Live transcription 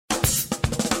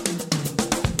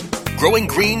growing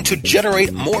green to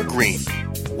generate more green.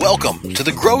 Welcome to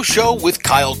the Grow Show with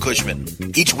Kyle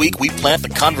Kushman. Each week we plant the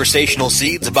conversational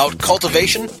seeds about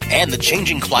cultivation and the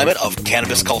changing climate of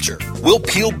cannabis culture. We'll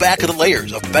peel back the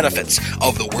layers of benefits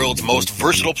of the world's most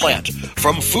versatile plant,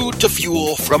 from food to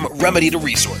fuel, from remedy to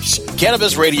resource.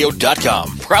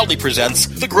 CannabisRadio.com proudly presents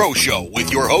The Grow Show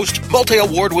with your host,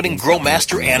 multi-award-winning grow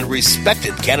master and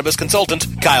respected cannabis consultant,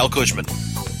 Kyle Kushman.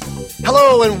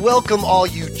 Hello and welcome all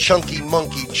you chunky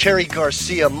monkey, Cherry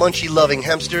Garcia, munchy-loving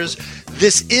hempsters.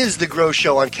 This is The Grow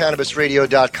Show on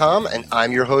CannabisRadio.com, and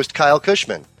I'm your host, Kyle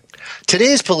Kushman.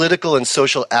 Today's political and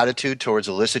social attitude towards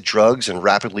illicit drugs and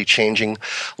rapidly changing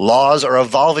laws are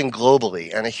evolving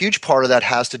globally, and a huge part of that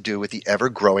has to do with the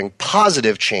ever-growing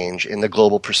positive change in the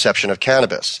global perception of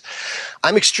cannabis.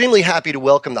 I'm extremely happy to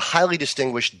welcome the highly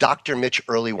distinguished Dr. Mitch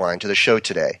Earleywine to the show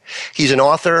today. He's an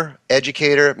author,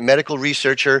 educator, medical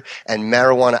researcher, and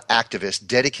marijuana activist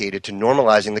dedicated to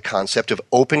normalizing the concept of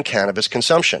open cannabis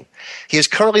consumption. He is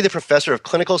currently the professor of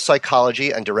clinical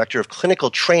psychology and director of clinical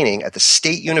training at the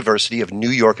State University of New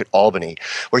York at Albany,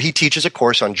 where he teaches a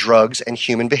course on drugs and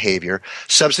human behavior,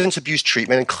 substance abuse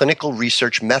treatment, and clinical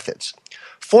research methods.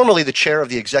 Formerly the chair of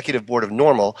the executive board of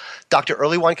NORML, Dr.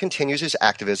 Earleywine continues his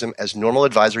activism as NORML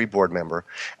advisory board member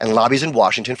and lobbies in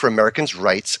Washington for Americans'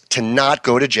 rights to not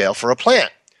go to jail for a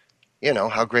plant. You know,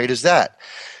 how great is that?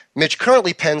 Mitch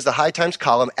currently pens the High Times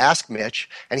column Ask Mitch,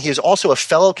 and he is also a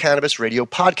fellow Cannabis Radio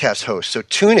podcast host. So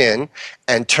tune in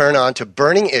and turn on to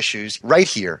burning issues right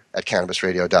here at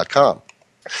CannabisRadio.com.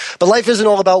 But life isn't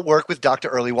all about work with Dr.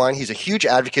 Earleywine. He's a huge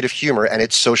advocate of humor and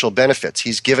its social benefits.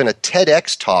 He's given a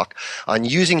TEDx talk on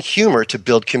using humor to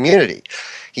build community.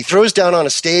 He throws down on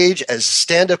a stage as a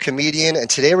stand-up comedian, and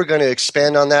today we're going to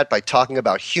expand on that by talking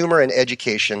about humor and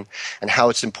education and how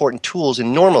it's important tools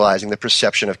in normalizing the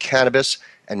perception of cannabis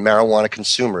and marijuana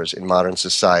consumers in modern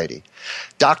society.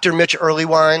 Dr. Mitch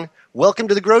Earleywine, welcome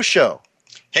to the Grow Show.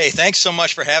 Hey, thanks so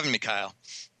much for having me, Kyle.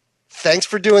 Thanks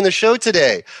for doing the show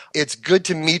today. It's good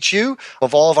to meet you.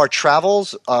 Of all of our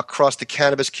travels across the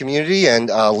cannabis community and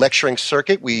lecturing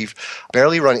circuit, we've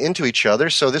barely run into each other,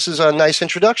 so this is a nice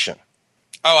introduction.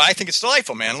 Oh, I think it's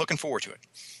delightful, man. Looking forward to it.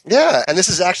 Yeah, and this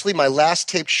is actually my last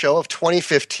taped show of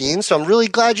 2015, so I'm really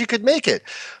glad you could make it.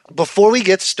 Before we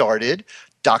get started,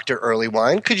 Dr.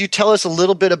 Earleywine, could you tell us a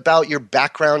little bit about your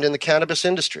background in the cannabis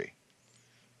industry?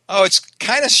 Oh, it's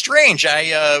kind of strange.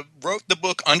 I wrote the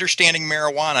book Understanding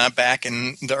Marijuana back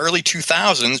in the early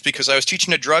 2000s because I was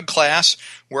teaching a drug class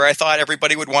where I thought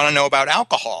everybody would want to know about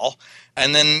alcohol.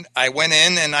 And then I went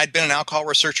in, and I'd been an alcohol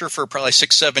researcher for probably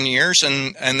 6-7 years,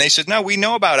 and they said, no, we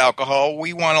know about alcohol.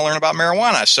 We want to learn about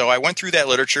marijuana. So I went through that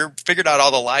literature, figured out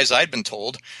all the lies I'd been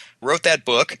told, wrote that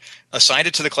book, assigned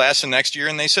it to the class the next year,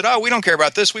 and they said, oh, we don't care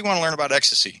about this. We want to learn about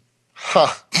ecstasy.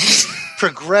 Huh.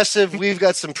 Progressive. We've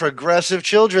got some progressive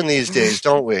children these days,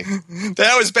 don't we?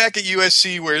 That was back at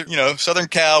USC where, Southern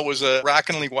Cal was a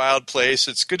rockingly wild place.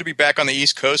 It's good to be back on the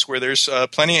East Coast where there's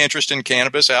plenty of interest in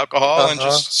cannabis, alcohol, and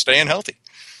just staying healthy.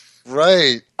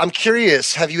 Right. I'm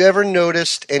curious, have you ever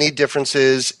noticed any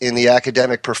differences in the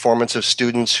academic performance of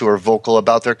students who are vocal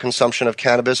about their consumption of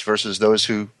cannabis versus those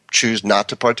who choose not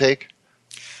to partake?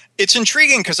 It's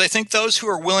intriguing because I think those who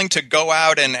are willing to go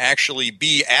out and actually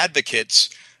be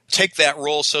advocates take that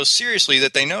role so seriously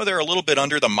that they know they're a little bit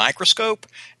under the microscope.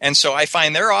 And so I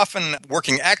find they're often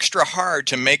working extra hard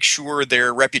to make sure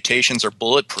their reputations are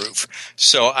bulletproof.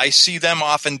 So I see them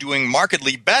often doing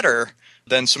markedly better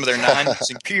than some of their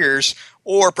non-using peers,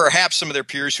 or perhaps some of their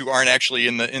peers who aren't actually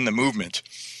in the movement.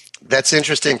 That's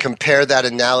interesting. Compare that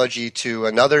analogy to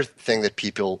another thing that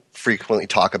people frequently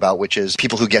talk about, which is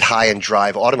people who get high and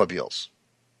drive automobiles.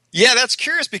 Yeah, that's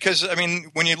curious because,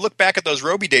 when you look back at those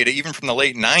Roby data, even from the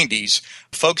late 90s,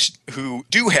 folks who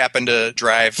do happen to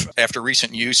drive after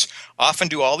recent use often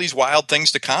do all these wild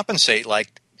things to compensate,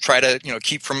 like try to,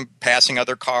 keep from passing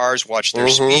other cars, watch their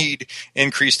speed,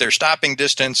 increase their stopping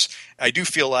distance. I do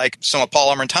feel like some of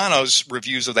Paul Armentano's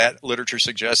reviews of that literature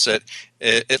suggests that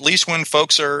at least when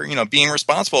folks are, being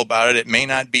responsible about it, it may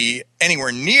not be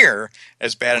anywhere near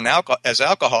as bad as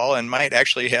alcohol and might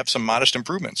actually have some modest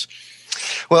improvements.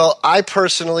 Well, I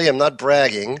personally am not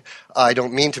bragging. I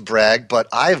don't mean to brag, but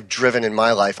I've driven in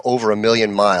my life over 1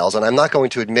 million miles, and I'm not going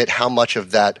to admit how much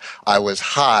of that I was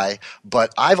high,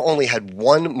 but I've only had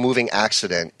one moving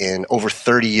accident in over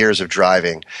 30 years of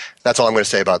driving. That's all I'm going to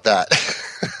say about that.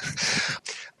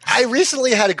 I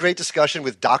recently had a great discussion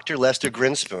with Dr. Lester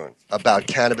Grinspoon about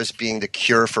cannabis being the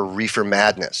cure for reefer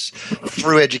madness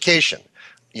through education.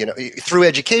 Through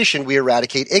education, we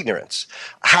eradicate ignorance.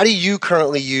 How do you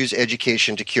currently use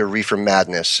education to cure reefer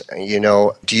madness?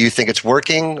 Do you think it's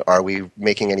working? Are we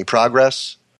making any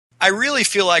progress? I really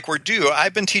feel like we're due.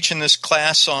 I've been teaching this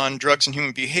class on drugs and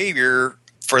human behavior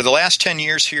for the last 10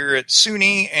 years here at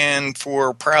SUNY, and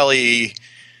for probably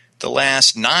the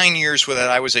last 9 years with it,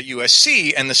 I was at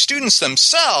USC, and the students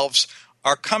themselves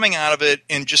are coming out of it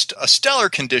in just a stellar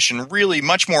condition, really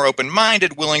much more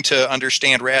open-minded, willing to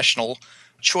understand rational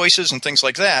choices and things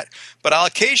like that. But I'll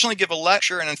occasionally give a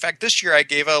lecture, and in fact this year I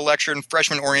gave a lecture in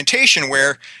freshman orientation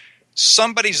where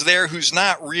somebody's there who's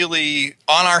not really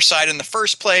on our side in the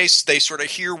first place. They sort of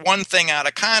hear one thing out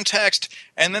of context,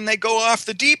 and then they go off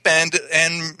the deep end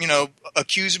and,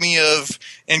 accuse me of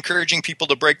encouraging people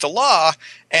to break the law.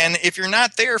 And if you're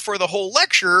not there for the whole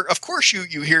lecture, of course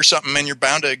you hear something and you're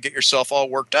bound to get yourself all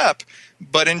worked up.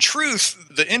 But in truth,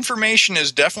 the information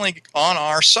is definitely on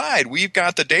our side. We've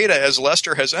got the data, as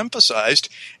Lester has emphasized,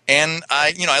 and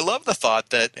I love the thought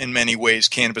that in many ways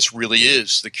cannabis really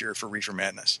is the cure for reefer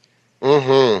madness.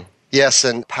 Mm-hmm. Yes,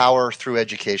 and power through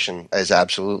education is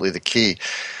absolutely the key.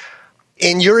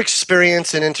 In your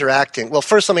experience in interacting, well,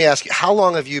 first let me ask you, how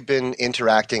long have you been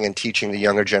interacting and teaching the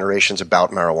younger generations about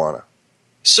marijuana?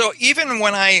 So even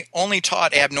when I only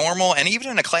taught abnormal, and even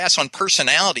in a class on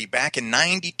personality back in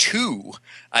 92,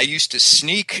 I used to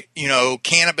sneak,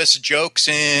 cannabis jokes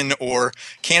in or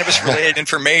cannabis-related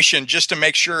information just to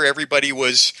make sure everybody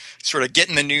was sort of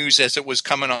getting the news as it was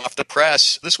coming off the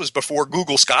press. This was before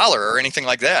Google Scholar or anything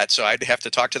like that, so I'd have to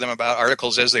talk to them about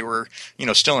articles as they were,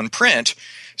 still in print.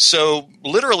 So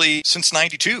literally since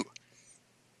 92.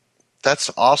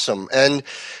 That's awesome. And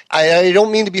I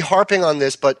don't mean to be harping on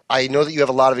this, but I know that you have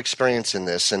a lot of experience in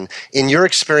this. And in your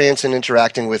experience in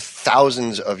interacting with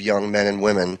thousands of young men and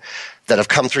women that have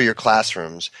come through your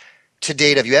classrooms, to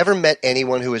date, have you ever met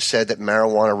anyone who has said that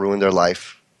marijuana ruined their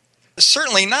life?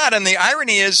 Certainly not. And the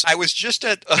irony is I was just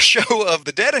at a show of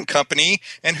the Dead & Company,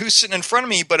 and who's sitting in front of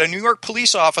me but a New York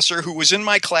police officer who was in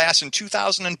my class in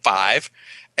 2005.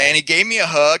 And he gave me a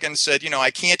hug and said, I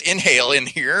can't inhale in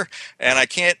here and I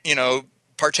can't,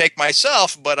 partake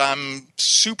myself, but I'm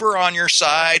super on your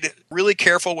side, really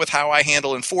careful with how I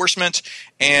handle enforcement,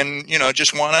 and,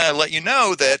 just want to let you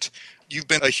know that you've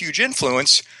been a huge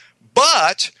influence.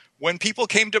 But when people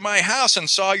came to my house and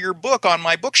saw your book on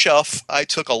my bookshelf, I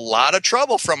took a lot of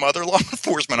trouble from other law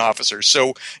enforcement officers.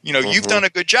 So, you've done a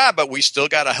good job, but we still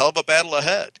got a hell of a battle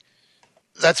ahead.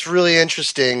 That's really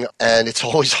interesting, and it's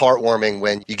always heartwarming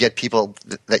when you get people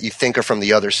that you think are from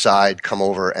the other side come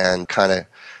over and kind of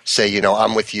say,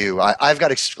 I'm with you. I've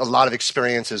got a lot of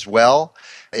experience as well.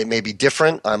 It may be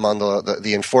different. I'm on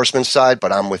the enforcement side,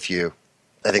 but I'm with you.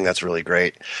 I think that's really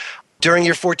great. During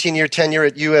your 14-year tenure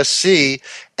at USC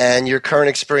and your current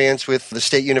experience with the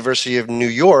State University of New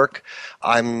York,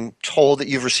 I'm told that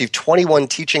you've received 21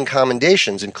 teaching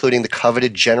commendations, including the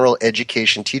coveted General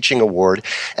Education Teaching Award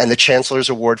and the Chancellor's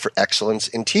Award for Excellence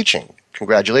in Teaching.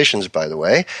 Congratulations, by the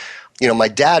way. My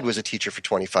dad was a teacher for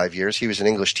 25 years. He was an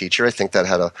English teacher. I think that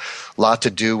had a lot to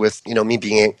do with, me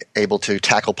being able to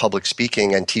tackle public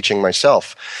speaking and teaching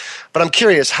myself. But I'm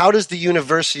curious, how does the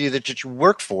university that you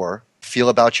work for feel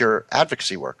about your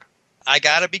advocacy work? I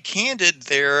got to be candid,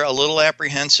 they're a little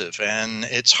apprehensive, and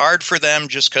it's hard for them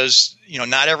just because,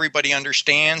 not everybody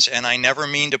understands, and I never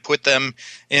mean to put them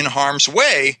in harm's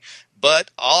way,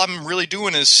 but all I'm really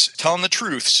doing is telling the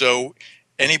truth. So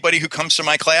anybody who comes to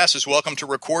my class is welcome to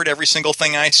record every single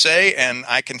thing I say, and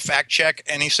I can fact check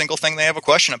any single thing they have a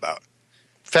question about.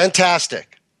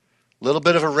 Fantastic. A little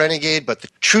bit of a renegade, but the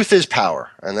truth is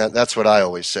power, and that's what I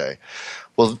always say.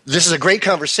 Well, this is a great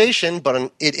conversation,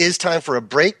 but it is time for a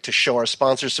break to show our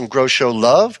sponsors some Grow Show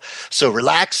love. So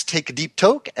relax, take a deep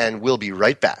toke, and we'll be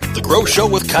right back. The Grow Show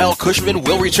with Kyle Kushman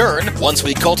will return once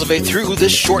we cultivate through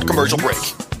this short commercial break.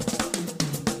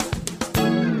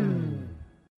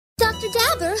 Dr.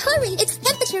 Dabber, hurry! Its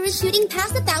temperature is shooting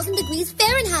past 1,000 degrees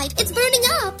Fahrenheit. It's burning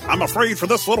up. I'm afraid for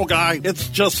this little guy, it's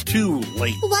just too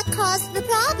late. What caused the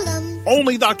problem?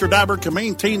 Only Dr. Dabber can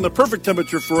maintain the perfect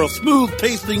temperature for a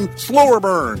smooth-tasting, slower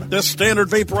burn. This standard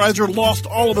vaporizer lost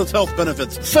all of its health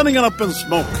benefits, sending it up in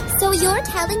smoke. So you're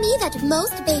telling me that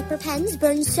most vapor pens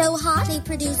burn so hot they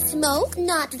produce smoke,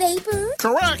 not vapor?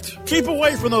 Correct. Keep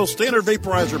away from those standard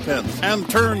vaporizer pens and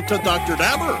turn to Dr.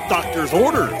 Dabber. Doctor's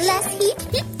orders. Less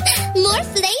heat, more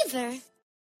flavor.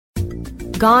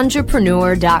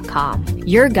 Ganjapreneur.com,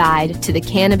 your guide to the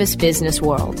cannabis business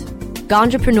world.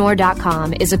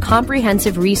 Ganjapreneur.com is a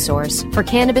comprehensive resource for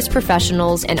cannabis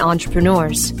professionals and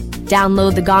entrepreneurs.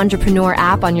 Download the Ganjapreneur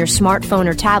app on your smartphone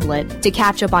or tablet to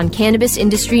catch up on cannabis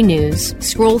industry news,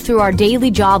 scroll through our daily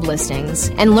job listings,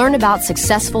 and learn about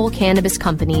successful cannabis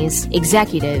companies,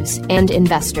 executives, and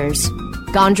investors.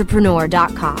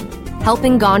 Ganjapreneur.com,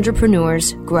 helping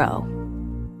Ganjapreneurs grow.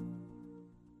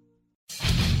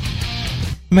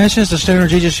 Mentions the Stoner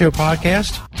Jesus Show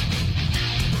podcast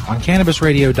on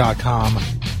CannabisRadio.com.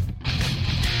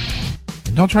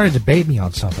 And don't try to debate me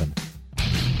on something.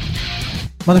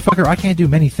 Motherfucker, I can't do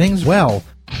many things well,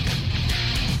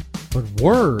 but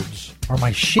words are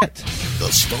my shit. The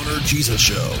Stoner Jesus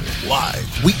Show, live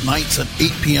weeknights at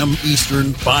 8 p.m.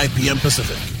 Eastern, 5 p.m.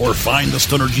 Pacific. Or find the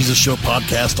Stoner Jesus Show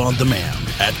podcast on demand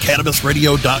at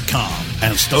CannabisRadio.com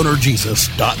and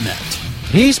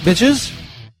StonerJesus.net. Peace, bitches.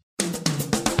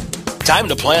 Time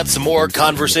to plant some more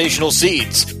conversational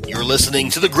seeds. You're listening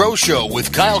to The Grow Show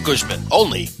with Kyle Kushman,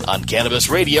 only on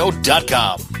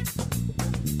CannabisRadio.com.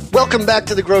 Welcome back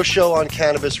to The Grow Show on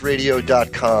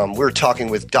CannabisRadio.com. We're talking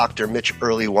with Dr. Mitch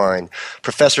Earleywine,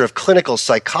 professor of clinical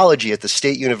psychology at the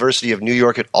State University of New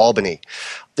York at Albany.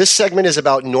 This segment is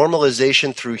about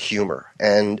normalization through humor,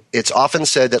 and it's often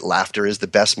said that laughter is the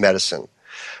best medicine.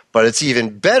 But it's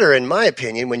even better, in my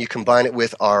opinion, when you combine it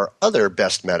with our other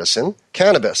best medicine,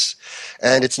 cannabis.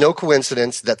 And it's no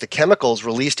coincidence that the chemicals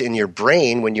released in your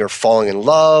brain when you're falling in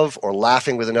love or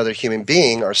laughing with another human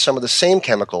being are some of the same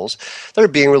chemicals that are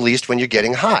being released when you're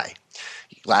getting high.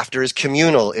 Laughter is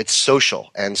communal, it's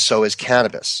social, and so is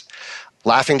cannabis.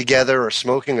 Laughing together or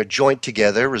smoking a joint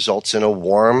together results in a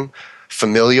warm,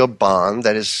 familial bond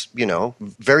that is,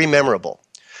 very memorable.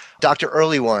 Dr.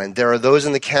 Earleywine, there are those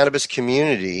in the cannabis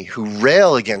community who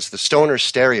rail against the stoner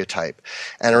stereotype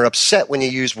and are upset when you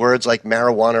use words like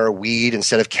marijuana or weed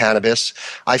instead of cannabis.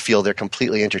 I feel they're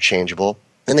completely interchangeable.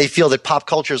 And they feel that pop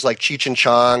cultures like Cheech and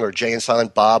Chong or Jay and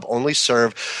Silent Bob only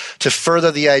serve to further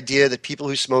the idea that people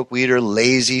who smoke weed are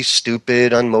lazy,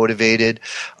 stupid, unmotivated.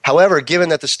 However, given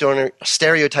that the stoner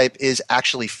stereotype is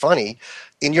actually funny,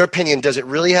 in your opinion, does it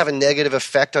really have a negative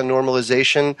effect on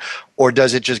normalization, or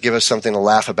does it just give us something to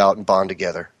laugh about and bond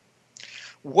together?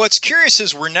 What's curious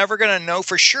is we're never going to know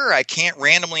for sure. I can't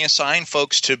randomly assign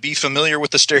folks to be familiar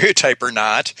with the stereotype or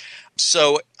not.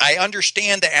 So I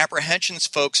understand the apprehensions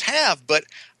folks have, but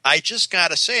I just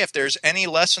got to say, if there's any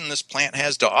lesson this plant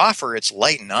has to offer, it's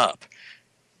lighten up.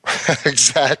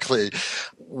 Exactly.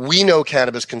 We know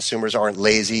cannabis consumers aren't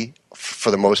lazy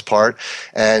for the most part,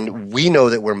 and we know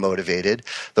that we're motivated,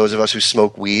 those of us who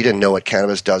smoke weed and know what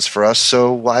cannabis does for us,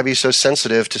 so why be so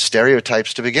sensitive to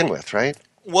stereotypes to begin with, right?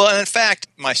 Well, in fact,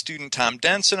 my student Tom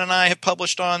Denson and I have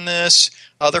published on this.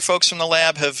 Other folks from the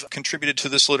lab have contributed to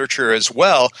this literature as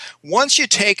well. Once you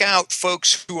take out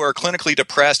folks who are clinically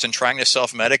depressed and trying to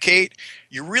self-medicate,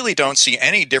 you really don't see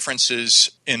any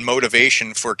differences in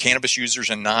motivation for cannabis users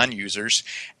and non-users.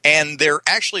 And there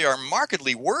actually are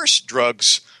markedly worse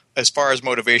drugs as far as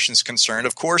motivation is concerned.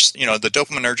 Of course, the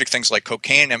dopaminergic things like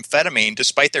cocaine and amphetamine,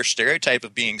 despite their stereotype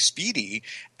of being speedy,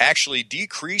 actually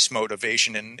decrease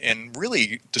motivation in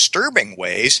really disturbing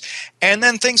ways. And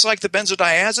then things like the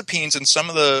benzodiazepines and some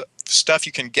of the stuff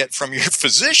you can get from your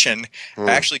physician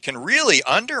actually can really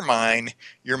undermine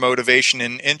your motivation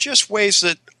in just ways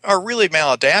that are really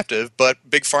maladaptive, but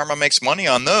Big Pharma makes money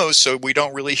on those, so we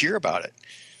don't really hear about it.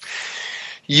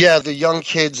 Yeah, the young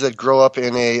kids that grow up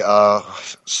in a,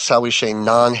 shall we say,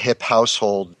 non-hip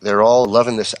household, they're all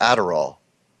loving this Adderall.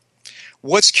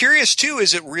 What's curious, too,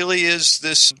 is it really is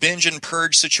this binge and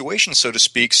purge situation, so to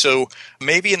speak. So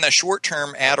maybe in the short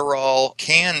term, Adderall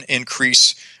can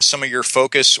increase some of your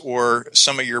focus or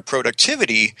some of your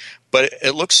productivity, but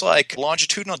it looks like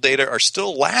longitudinal data are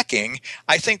still lacking.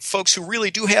 I think folks who really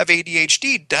do have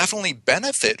ADHD definitely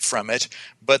benefit from it,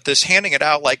 but this handing it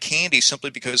out like candy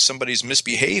simply because somebody's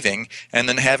misbehaving and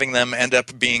then having them end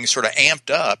up being sort of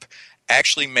amped up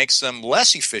actually makes them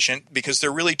less efficient because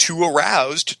they're really too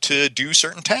aroused to do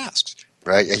certain tasks.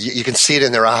 Right. You can see it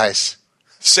in their eyes.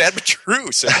 Sad but true.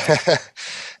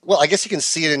 Well, I guess you can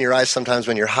see it in your eyes sometimes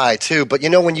when you're high too. But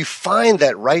when you find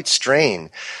that right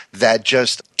strain that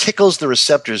just tickles the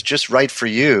receptors just right for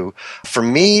you, for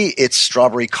me, it's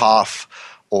strawberry cough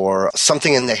or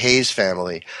something in the Haze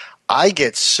family. I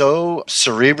get so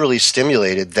cerebrally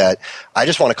stimulated that I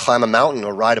just want to climb a mountain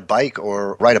or ride a bike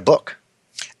or write a book.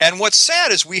 And what's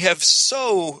sad is we have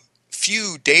so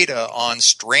few data on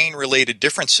strain-related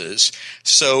differences.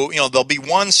 So, there'll be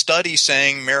one study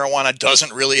saying marijuana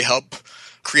doesn't really help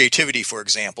creativity, for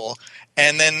example.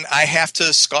 And then I have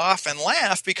to scoff and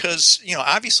laugh because,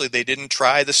 obviously they didn't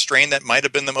try the strain that might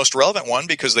have been the most relevant one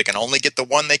because they can only get the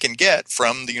one they can get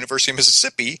from the University of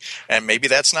Mississippi, and maybe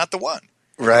that's not the one.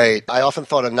 Right. I often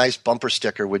thought a nice bumper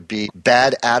sticker would be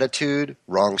bad attitude,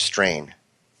 wrong strain.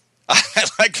 I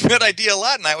like that idea a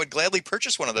lot, and I would gladly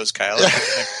purchase one of those, Kyle, and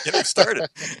get me started.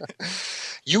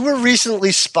 You were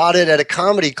recently spotted at a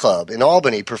comedy club in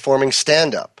Albany performing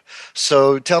stand-up.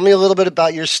 So tell me a little bit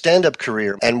about your stand-up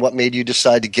career and what made you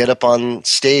decide to get up on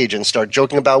stage and start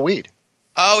joking about weed.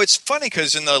 Oh, it's funny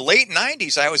because in the late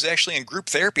 90s, I was actually in group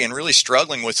therapy and really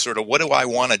struggling with sort of what do I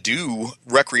want to do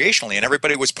recreationally. And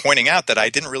everybody was pointing out that I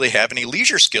didn't really have any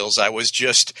leisure skills. I was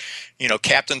just,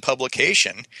 Captain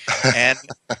Publication. And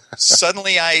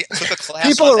suddenly I took a class.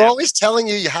 People are always telling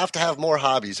you have to have more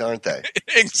hobbies, aren't they?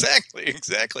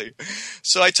 Exactly.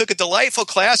 So I took a delightful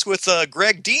class with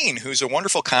Greg Dean, who's a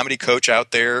wonderful comedy coach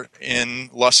out there in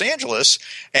Los Angeles,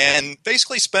 and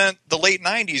basically spent the late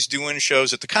 90s doing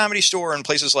shows at the Comedy Store and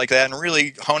places like that and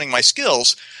really honing my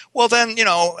skills. Well, then,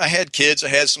 I had kids. I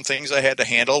had some things I had to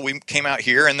handle. We came out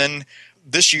here, and then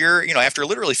this year, after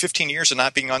literally 15 years of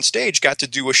not being on stage, got to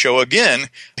do a show again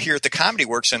here at the Comedy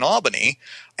Works in Albany.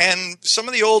 And some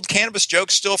of the old cannabis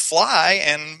jokes still fly,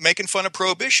 and making fun of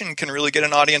prohibition can really get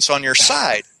an audience on your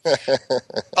side.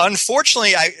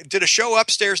 Unfortunately, I did a show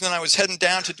upstairs, and then I was heading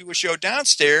down to do a show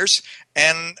downstairs,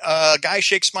 and a guy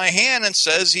shakes my hand and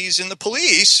says he's in the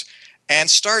police and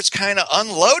starts kind of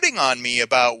unloading on me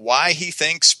about why he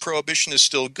thinks prohibition is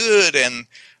still good. And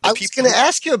I was going to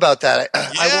ask you about that.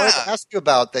 I wanted to ask you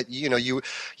about that. You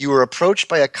were approached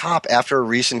by a cop after a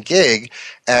recent gig,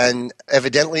 and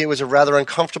evidently it was a rather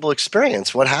uncomfortable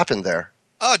experience. What happened there?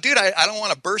 Oh, dude, I don't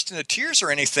want to burst into tears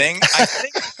or anything. I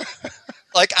think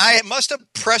I must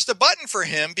have pressed a button for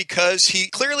him because he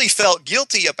clearly felt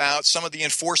guilty about some of the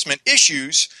enforcement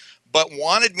issues, but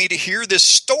wanted me to hear this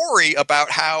story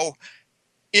about how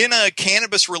in a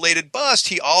cannabis-related bust,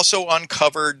 he also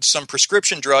uncovered some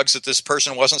prescription drugs that this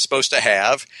person wasn't supposed to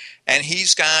have, and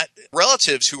he's got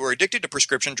relatives who are addicted to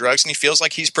prescription drugs, and he feels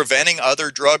like he's preventing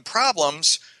other drug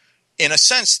problems, in a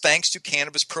sense, thanks to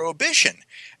cannabis prohibition.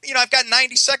 I've got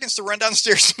 90 seconds to run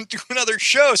downstairs and do another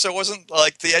show, so it wasn't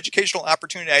like the educational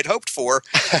opportunity I'd hoped for,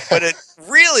 but it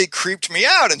really creeped me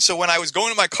out. And so when I was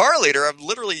going to my car later, I'm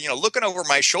literally, looking over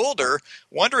my shoulder,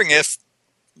 wondering if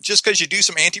just because you do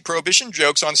some anti-prohibition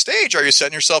jokes on stage, are you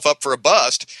setting yourself up for a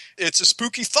bust? It's a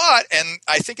spooky thought, and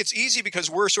I think it's easy because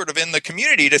we're sort of in the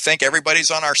community to think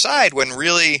everybody's on our side when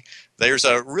really there's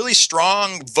a really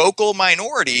strong vocal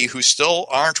minority who still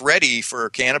aren't ready for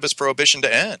cannabis prohibition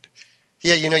to end.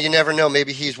 Yeah, you never know.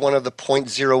 Maybe he's one of the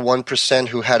 0.01%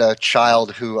 who had a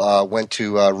child who went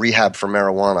to rehab for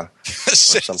marijuana or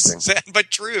something. Sad but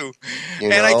true.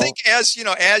 And I think as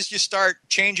you start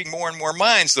changing more and more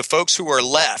minds, the folks who are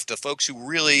left, the folks who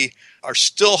really are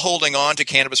still holding on to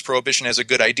cannabis prohibition as a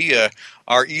good idea,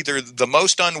 are either the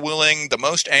most unwilling, the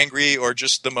most angry, or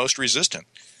just the most resistant.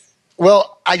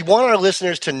 Well, I want our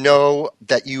listeners to know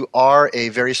that you are a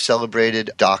very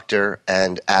celebrated doctor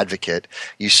and advocate.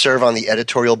 You serve on the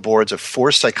editorial boards of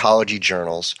 4 psychology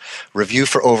journals, review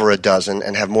for over a dozen,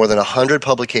 and have more than 100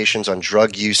 publications on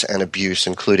drug use and abuse,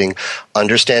 including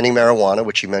Understanding Marijuana,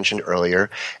 which you mentioned earlier,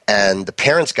 and The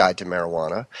Parent's Guide to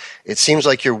Marijuana. It seems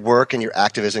like your work and your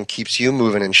activism keeps you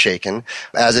moving and shaking,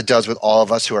 as it does with all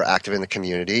of us who are active in the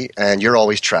community, and you're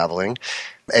always traveling,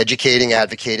 educating,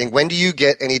 advocating. When do you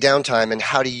get any downtime, and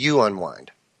how do you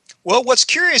unwind? Well, what's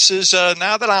curious is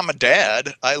now that I'm a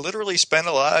dad, I literally spend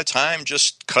a lot of time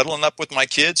just cuddling up with my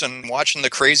kids and watching the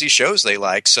crazy shows they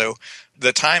like. So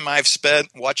the time I've spent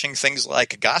watching things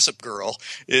like Gossip Girl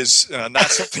is not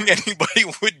something anybody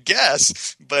would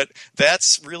guess, but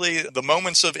that's really the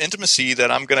moments of intimacy that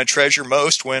I'm going to treasure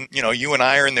most when, you and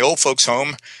I are in the old folks'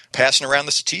 home passing around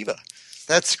the sativa.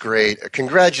 That's great.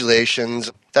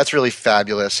 Congratulations. That's really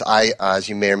fabulous. As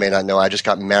you may or may not know, I just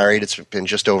got married. It's been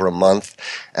just over a month,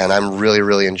 and I'm really,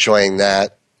 really enjoying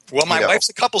that. Well, my wife's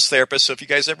a couples therapist, so if you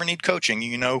guys ever need coaching,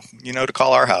 you know to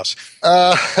call our house.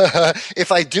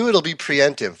 If I do, it'll be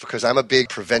preemptive because I'm a big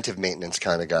preventive maintenance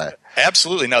kind of guy.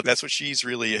 Absolutely. No, that's what she's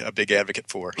really a big advocate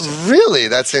for. So. Really?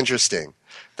 That's interesting.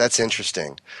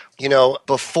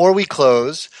 Before we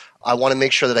close, I want to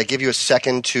make sure that I give you a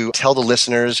second to tell the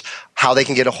listeners how they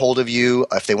can get a hold of you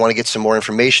if they want to get some more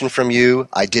information from you.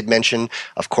 I did mention,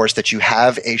 of course, that you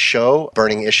have a show,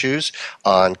 Burning Issues,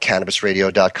 on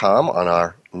cannabisradio.com on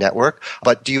our network.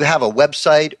 But do you have a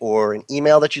website or an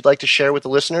email that you'd like to share with the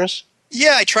listeners?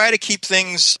 Yeah, I try to keep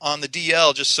things on the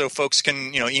DL just so folks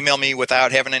can, email me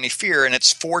without having any fear. And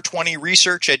it's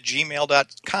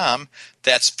 420research@gmail.com.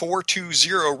 That's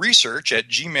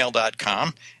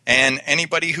 420research@gmail.com. And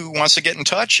anybody who wants to get in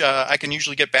touch, I can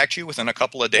usually get back to you within a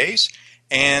couple of days.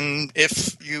 And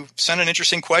if you send an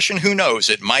interesting question, who knows?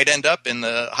 It might end up in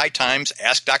the High Times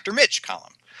Ask Dr. Mitch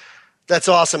column. That's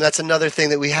awesome. That's another thing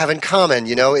that we have in common,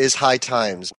 is High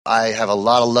Times. I have a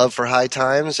lot of love for High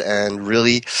Times, and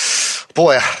really,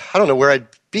 boy, I don't know where I'd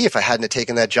be if I hadn't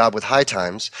taken that job with High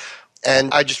Times.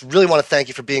 And I just really want to thank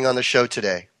you for being on the show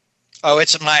today. Oh,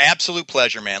 it's my absolute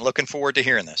pleasure, man. Looking forward to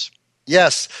hearing this.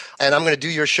 Yes, and I'm going to do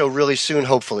your show really soon,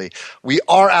 hopefully. We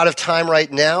are out of time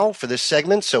right now for this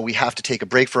segment, so we have to take a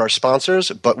break for our sponsors,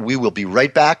 but we will be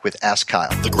right back with Ask Kyle.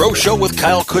 The Grow Show with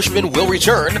Kyle Kushman will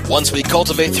return once we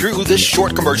cultivate through this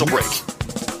short commercial break.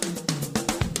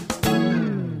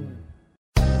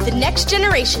 The next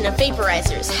generation of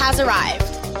vaporizers has arrived.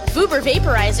 Vuber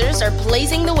vaporizers are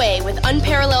blazing the way with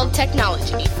unparalleled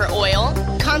technology for oil,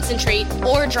 concentrate,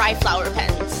 or dry flower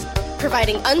pens.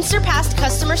 Providing unsurpassed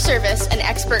customer service and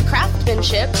expert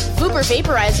craftsmanship, Vuber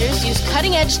vaporizers use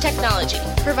cutting-edge technology,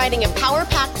 providing a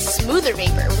power-packed, smoother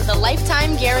vapor with a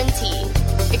lifetime guarantee.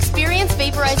 Experience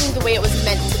vaporizing the way it was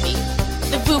meant to be.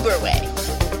 The Vuber way.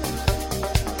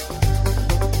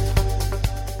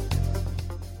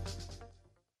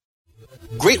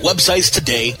 Great websites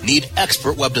today need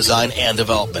expert web design and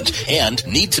development and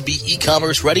need to be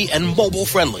e-commerce ready and mobile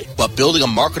friendly. But building a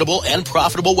marketable and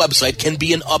profitable website can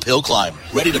be an uphill climb.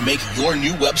 Ready to make your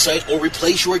new website or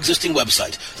replace your existing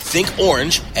website? Think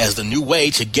Orange as the new way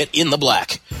to get in the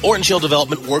black. Orange Hill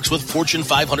Development works with Fortune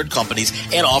 500 companies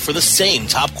and offer the same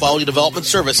top quality development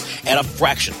service at a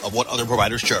fraction of what other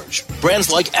providers charge.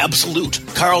 Brands like Absolute,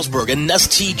 Carlsberg, and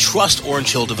Nestea trust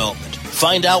Orange Hill Development.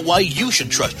 Find out why you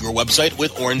should trust your website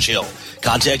with Orange Hill.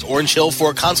 Contact Orange Hill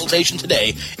for a consultation today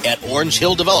at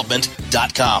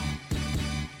orangehilldevelopment.com.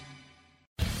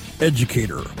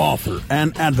 Educator, author,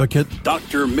 and advocate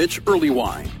Dr. Mitch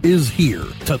Earleywine is here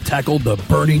to tackle the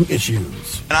burning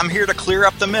issues. And I'm here to clear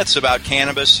up the myths about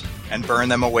cannabis and burn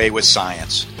them away with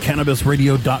science.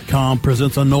 CannabisRadio.com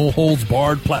presents a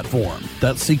no-holds-barred platform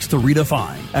that seeks to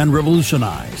redefine and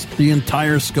revolutionize the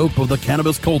entire scope of the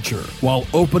cannabis culture while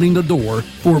opening the door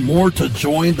for more to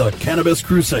join the cannabis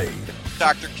crusade.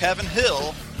 Dr. Kevin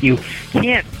Hill. You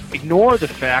can't ignore the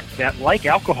fact that, like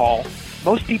alcohol,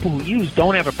 most people who use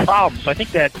don't have a problem. So I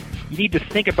think that you need to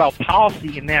think about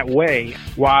policy in that way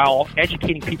while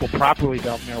educating people properly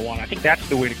about marijuana. I think that's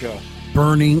the way to go.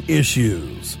 Burning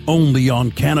Issues, only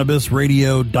on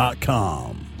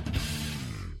CannabisRadio.com.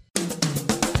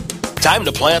 Time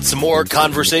to plant some more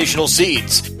conversational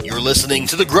seeds. You're listening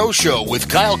to The Grow Show with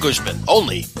Kyle Kushman,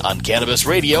 only on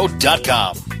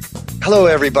CannabisRadio.com. Hello,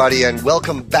 everybody, and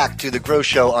welcome back to The Grow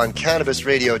Show on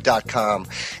CannabisRadio.com.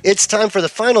 It's time for the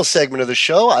final segment of the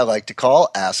show I like to call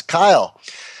Ask Kyle.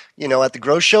 You know, at The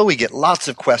Grow Show, we get lots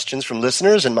of questions from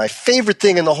listeners, and my favorite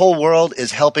thing in the whole world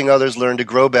is helping others learn to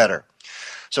grow better.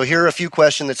 So here are a few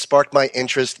questions that sparked my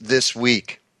interest this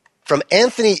week. From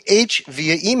Anthony H.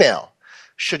 via email.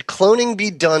 Should cloning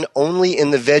be done only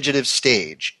in the vegetative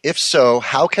stage? If so,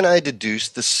 how can I deduce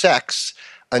the sex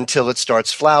until it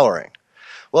starts flowering?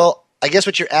 Well, I guess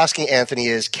what you're asking, Anthony,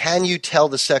 is can you tell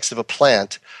the sex of a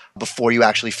plant before you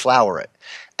actually flower it?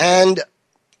 And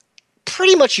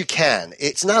pretty much you can.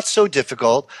 It's not so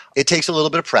difficult. It takes a little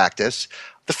bit of practice.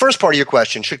 The first part of your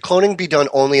question, should cloning be done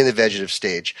only in the vegetative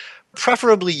stage?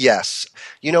 Preferably yes.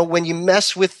 You know, when you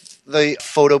mess with the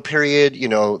photoperiod, you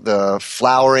know, the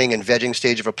flowering and vegging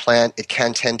stage of a plant, it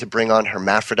can tend to bring on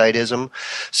hermaphroditism.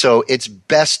 So it's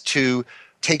best to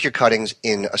take your cuttings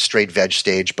in a straight veg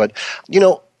stage. But, you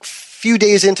know, few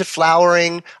days into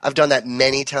flowering, I've done that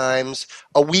many times.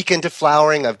 A week into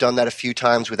flowering, I've done that a few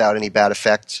times without any bad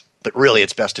effects. But really,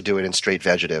 it's best to do it in straight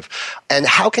vegetative. And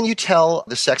how can you tell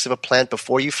the sex of a plant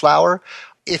before you flower?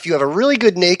 If you have a really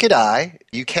good naked eye,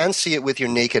 you can see it with your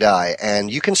naked eye,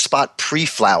 and you can spot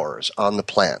pre-flowers on the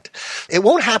plant. It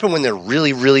won't happen when they're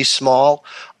really, really small,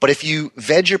 but if you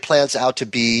veg your plants out to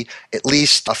be at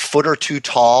least a foot or two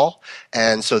tall,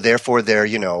 and so therefore they're,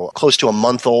 you know, close to a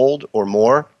month old or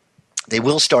more, they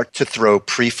will start to throw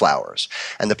pre-flowers.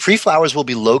 And the pre-flowers will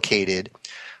be located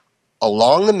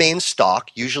along the main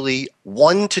stalk, usually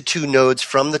 1 to 2 nodes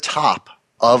from the top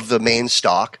of the main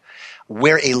stalk,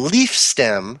 where a leaf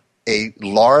stem, a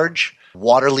large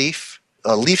water leaf,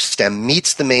 a leaf stem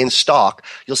meets the main stalk.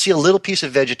 You'll see a little piece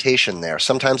of vegetation there.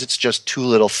 Sometimes it's just 2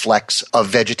 little flecks of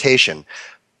vegetation.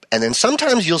 And then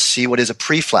sometimes you'll see what is a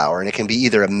pre-flower, and it can be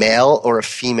either a male or a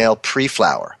female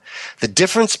pre-flower. The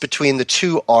difference between the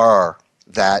two are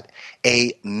that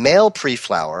a male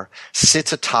pre-flower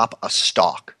sits atop a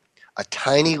stalk, a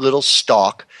tiny little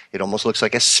stalk. It almost looks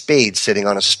like a spade sitting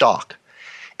on a stalk.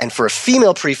 And for a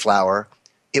female pre-flower,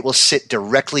 it will sit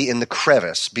directly in the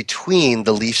crevice between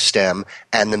the leaf stem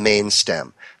and the main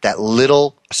stem. That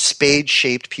little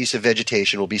spade-shaped piece of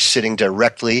vegetation will be sitting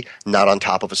directly, not on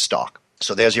top of a stalk.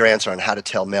 So there's your answer on how to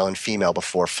tell male and female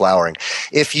before flowering.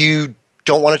 If you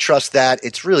don't want to trust that,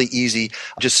 it's really easy.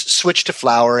 Just switch to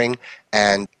flowering,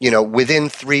 and within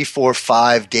 3, 4,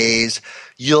 5 days,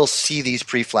 you'll see these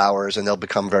pre-flowers, and they'll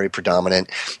become very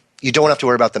predominant. You don't have to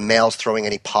worry about the males throwing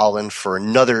any pollen for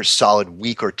another solid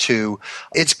week or two.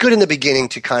 It's good in the beginning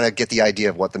to kind of get the idea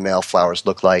of what the male flowers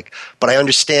look like. But I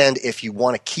understand if you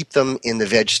want to keep them in the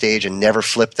veg stage and never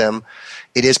flip them,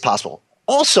 it is possible.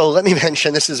 Also, let me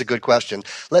mention, this is a good question,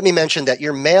 let me mention that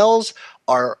your males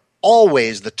are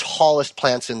always the tallest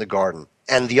plants in the garden.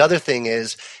 And the other thing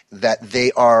is that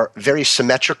they are very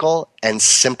symmetrical and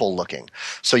simple looking.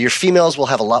 So your females will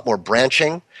have a lot more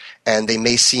branching, and they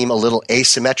may seem a little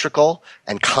asymmetrical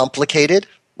and complicated,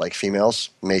 like females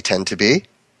may tend to be.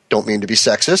 Don't mean to be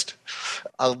sexist.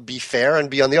 I'll be fair and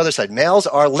be on the other side. Males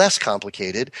are less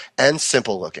complicated and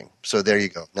simple looking. So there you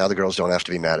go. Now the girls don't have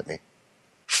to be mad at me.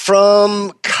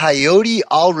 From Coyote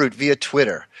Allroot via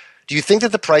Twitter. Do you think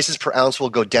that the prices per ounce will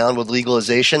go down with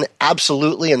legalization?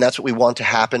 Absolutely, and that's what we want to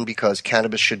happen because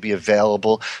cannabis should be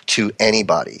available to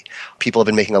anybody. People have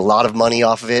been making a lot of money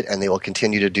off of it, and they will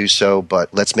continue to do so,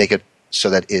 but let's make it so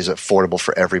that it is affordable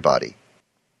for everybody.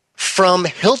 From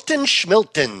Hilton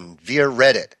Schmilton via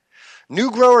Reddit.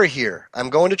 New grower here. I'm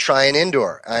going to try an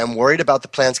indoor. I am worried about the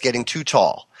plants getting too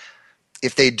tall.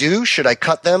 If they do, should I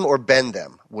cut them or bend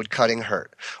them? Would cutting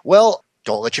hurt? Well,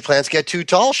 don't let your plants get too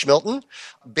tall, Schmilton.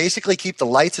 Basically keep the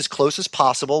lights as close as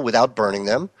possible without burning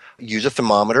them. Use a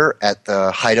thermometer at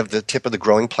the height of the tip of the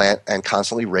growing plant and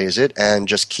constantly raise it and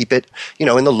just keep it, in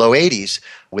the low 80s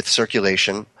with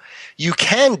circulation. You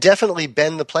can definitely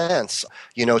bend the plants.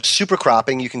 Super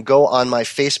cropping, you can go on my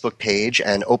Facebook page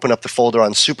and open up the folder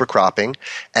on super cropping,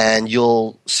 and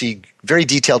you'll see very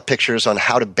detailed pictures on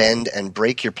how to bend and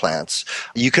break your plants.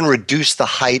 You can reduce the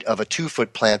height of a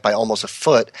 2-foot plant by almost a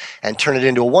foot and turn it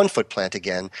into a 1-foot plant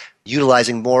again,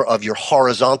 utilizing more of your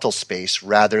horizontal space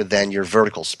rather than your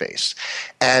vertical space.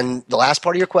 And the last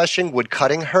part of your question, would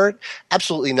cutting hurt?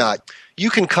 Absolutely not. You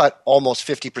can cut almost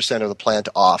 50% of the plant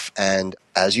off, and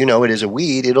as you know, it is a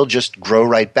weed, it'll just grow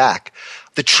right back.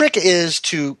 The trick is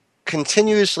to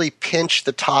continuously pinch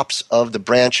the tops of the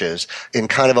branches in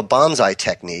kind of a bonsai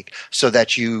technique so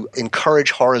that you encourage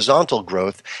horizontal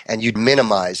growth and you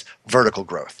minimize vertical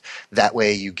growth. That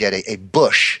way you get a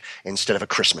bush instead of a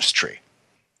Christmas tree.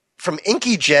 From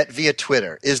Inky Jet via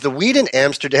Twitter, is the weed in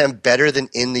Amsterdam better than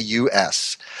in the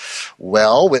U.S.?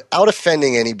 Well, without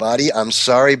offending anybody, I'm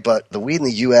sorry, but the weed in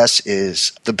the U.S.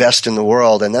 is the best in the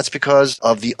world, and that's because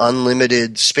of the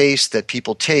unlimited space that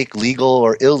people take, legal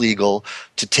or illegal,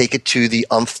 to take it to the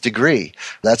umpth degree.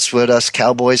 That's what us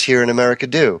cowboys here in America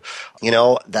do.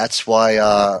 That's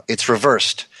why it's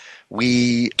reversed.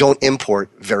 We don't import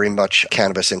very much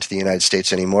cannabis into the United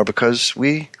States anymore because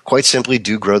we quite simply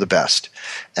do grow the best.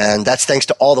 And that's thanks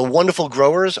to all the wonderful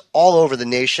growers all over the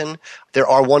nation. There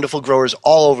are wonderful growers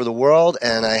all over the world,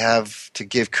 and I have to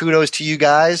give kudos to you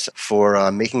guys for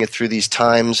making it through these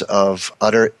times of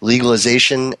utter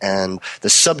legalization and the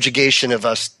subjugation of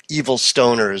us evil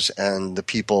stoners and the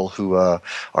people who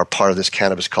are part of this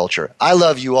cannabis culture. I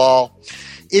love you all.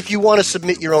 If you want to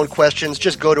submit your own questions,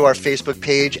 just go to our Facebook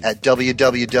page at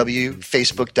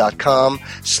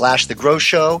www.facebook.com/The Grow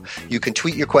Show. You can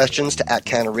tweet your questions to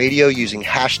 @CannaRadio using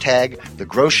hashtag The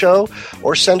Grow Show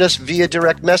or send us via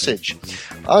direct message.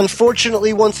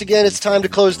 Unfortunately, once again, it's time to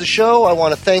close the show. I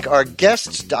want to thank our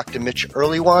guests, Dr. Mitch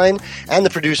Earleywine, and the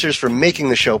producers for making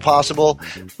the show possible.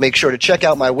 Make sure to check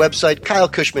out my website,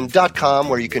 KyleKushman.com,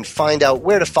 where you can find out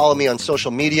where to follow me on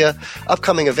social media,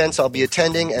 upcoming events I'll be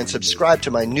attending, and subscribe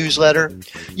to my newsletter.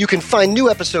 You can find new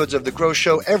episodes of The Grow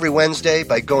Show every Wednesday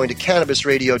by going to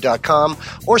CannabisRadio.com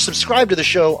or subscribe to the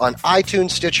show on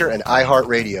iTunes, Stitcher, and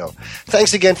iHeartRadio.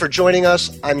 Thanks again for joining us.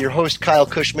 I'm your host, Kyle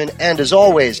Kushman, and as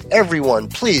always, everyone,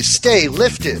 please stay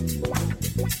lifted.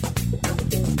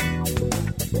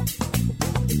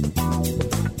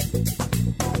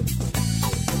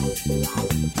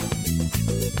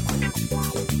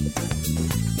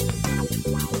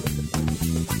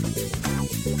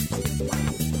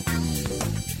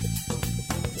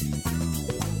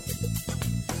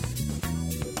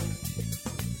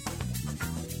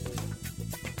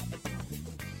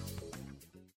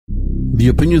 The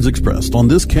opinions expressed on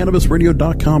this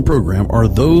CannabisRadio.com program are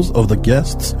those of the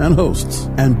guests and hosts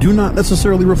and do not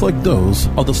necessarily reflect those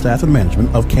of the staff and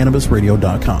management of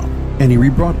CannabisRadio.com. Any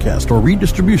rebroadcast or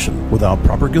redistribution without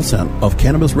proper consent of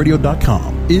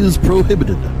CannabisRadio.com is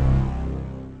prohibited.